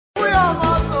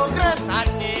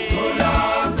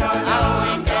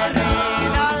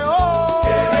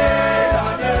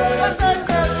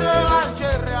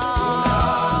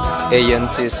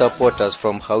ANC supporters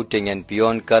from Gauteng and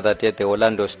beyond gathered at the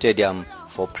Orlando Stadium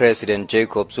for President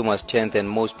Jacob Zuma's 10th and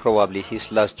most probably his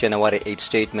last January 8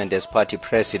 statement as party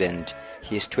president.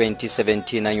 His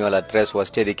 2017 annual address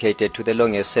was dedicated to the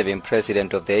longest-serving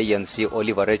president of the ANC,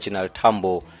 Oliver Reginald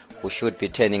Tambo, who should be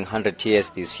turning 100 years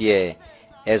this year.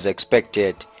 As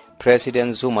expected,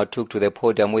 President Zuma took to the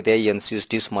podium with the ANC's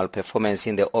dismal performance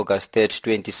in the August 3,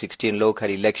 2016 local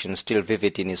election still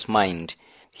vivid in his mind.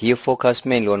 He focused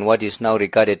mainly on what is now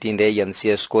regarded in the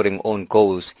ANC as scoring own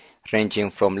goals,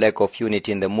 ranging from lack of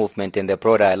unity in the movement and the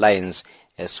broader alliance,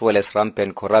 as well as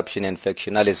rampant corruption and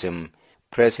factionalism.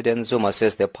 President Zuma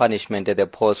says the punishment at the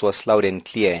polls was loud and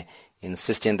clear,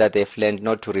 insisting that they've learned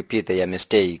not to repeat their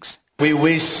mistakes. We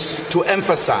wish to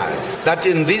emphasize that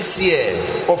in this year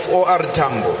of OR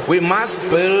Tambo, we must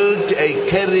build a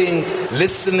caring,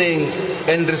 listening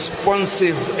and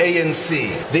responsive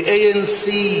ANC. The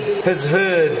ANC has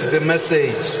heard the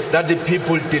message that the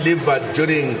people delivered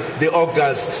during the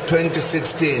August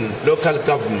 2016 local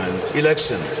government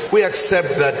elections. We accept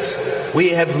that we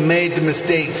have made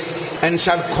mistakes and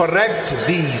shall correct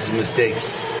these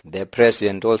mistakes. The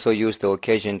president also used the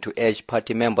occasion to urge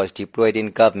party members deployed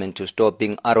in government to stop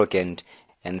being arrogant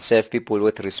and serve people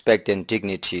with respect and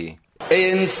dignity.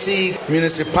 ANC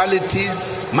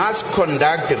municipalities must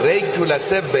conduct regular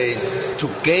surveys to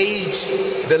gauge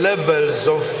the levels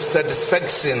of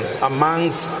satisfaction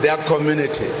amongst their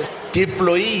communities.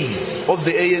 Deployees of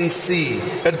the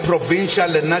ANC at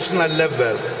provincial and national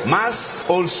level must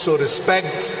also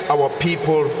respect our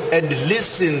people and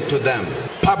listen to them.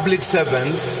 Public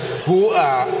servants who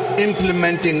are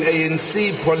implementing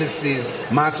ANC policies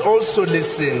must also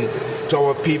listen to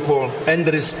our people and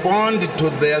respond to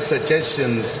their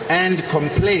suggestions and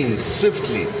complaints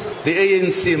swiftly. The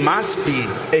ANC must be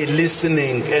a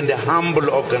listening and a humble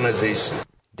organization.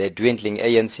 The dwindling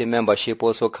ANC membership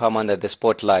also come under the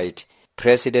spotlight.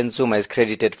 President Zuma is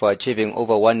credited for achieving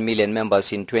over 1 million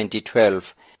members in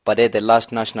 2012, but at the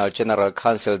last National General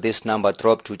Council this number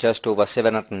dropped to just over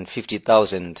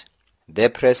 750,000. The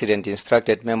president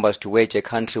instructed members to wage a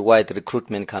countrywide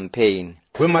recruitment campaign.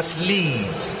 We must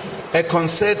lead a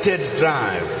concerted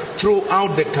drive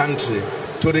throughout the country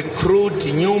to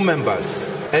recruit new members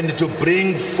and to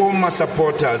bring former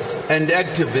supporters and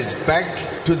activists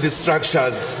back to the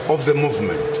structures of the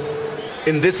movement.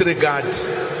 In this regard,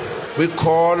 we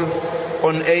call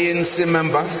on ANC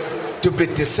members to be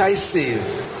decisive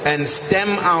and stem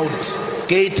out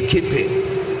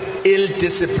gatekeeping, ill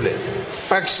discipline,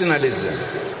 factionalism,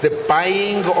 the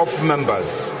buying of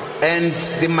members, and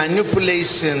the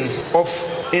manipulation of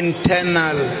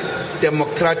internal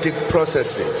democratic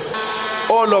processes.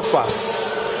 All of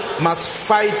us must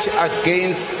fight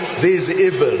against these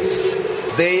evils.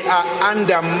 They are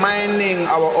undermining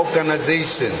our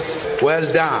organization.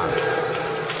 Well done.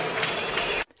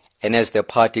 And as the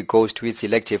party goes to its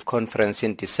elective conference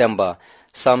in December,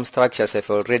 some structures have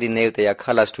already nailed their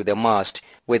colors to the mast,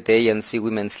 with the ANC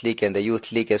Women's League and the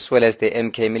Youth League, as well as the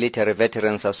MK Military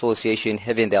Veterans Association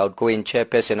having the outgoing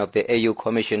chairperson of the AU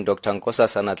Commission, Dr.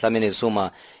 Nkosazana Dlamini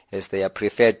Zuma, as their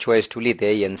preferred choice to lead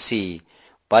the ANC.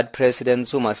 But President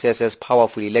Zuma says as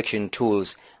powerful election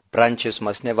tools, branches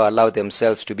must never allow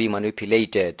themselves to be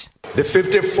manipulated. The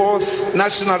 54th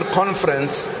National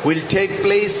Conference will take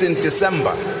place in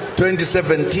December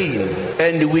 2017,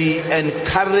 and we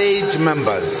encourage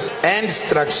members and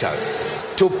structures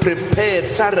to prepare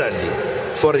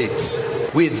thoroughly for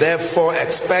it. We therefore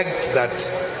expect that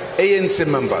ANC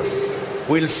members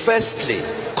will firstly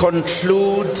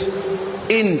conclude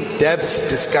in-depth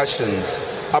discussions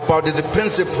about the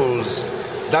principles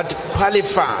that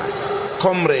qualify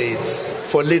comrades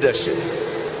for leadership.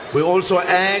 We also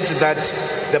urge that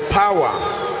the power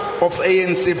of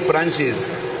ANC branches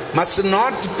must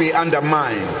not be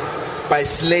undermined by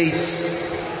slates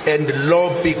and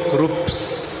lobby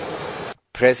groups.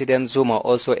 President Zuma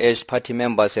also urged party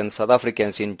members and South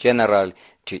Africans in general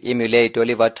to emulate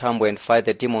Oliver Tambo and fight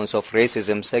the demons of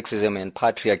racism, sexism and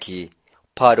patriarchy.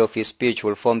 Part of his speech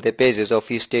will form the basis of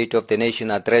his State of the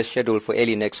Nation address scheduled for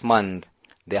early next month.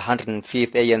 The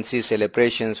 105th ANC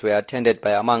celebrations were attended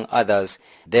by, among others,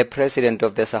 the President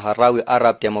of the Sahrawi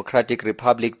Arab Democratic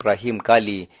Republic, Brahim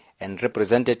Ghali, and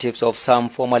representatives of some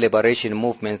former liberation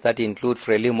movements that include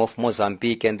Frelimo of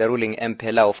Mozambique and the ruling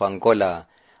Mpela of Angola.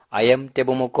 I am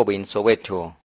Ntebo Mokobo in Soweto.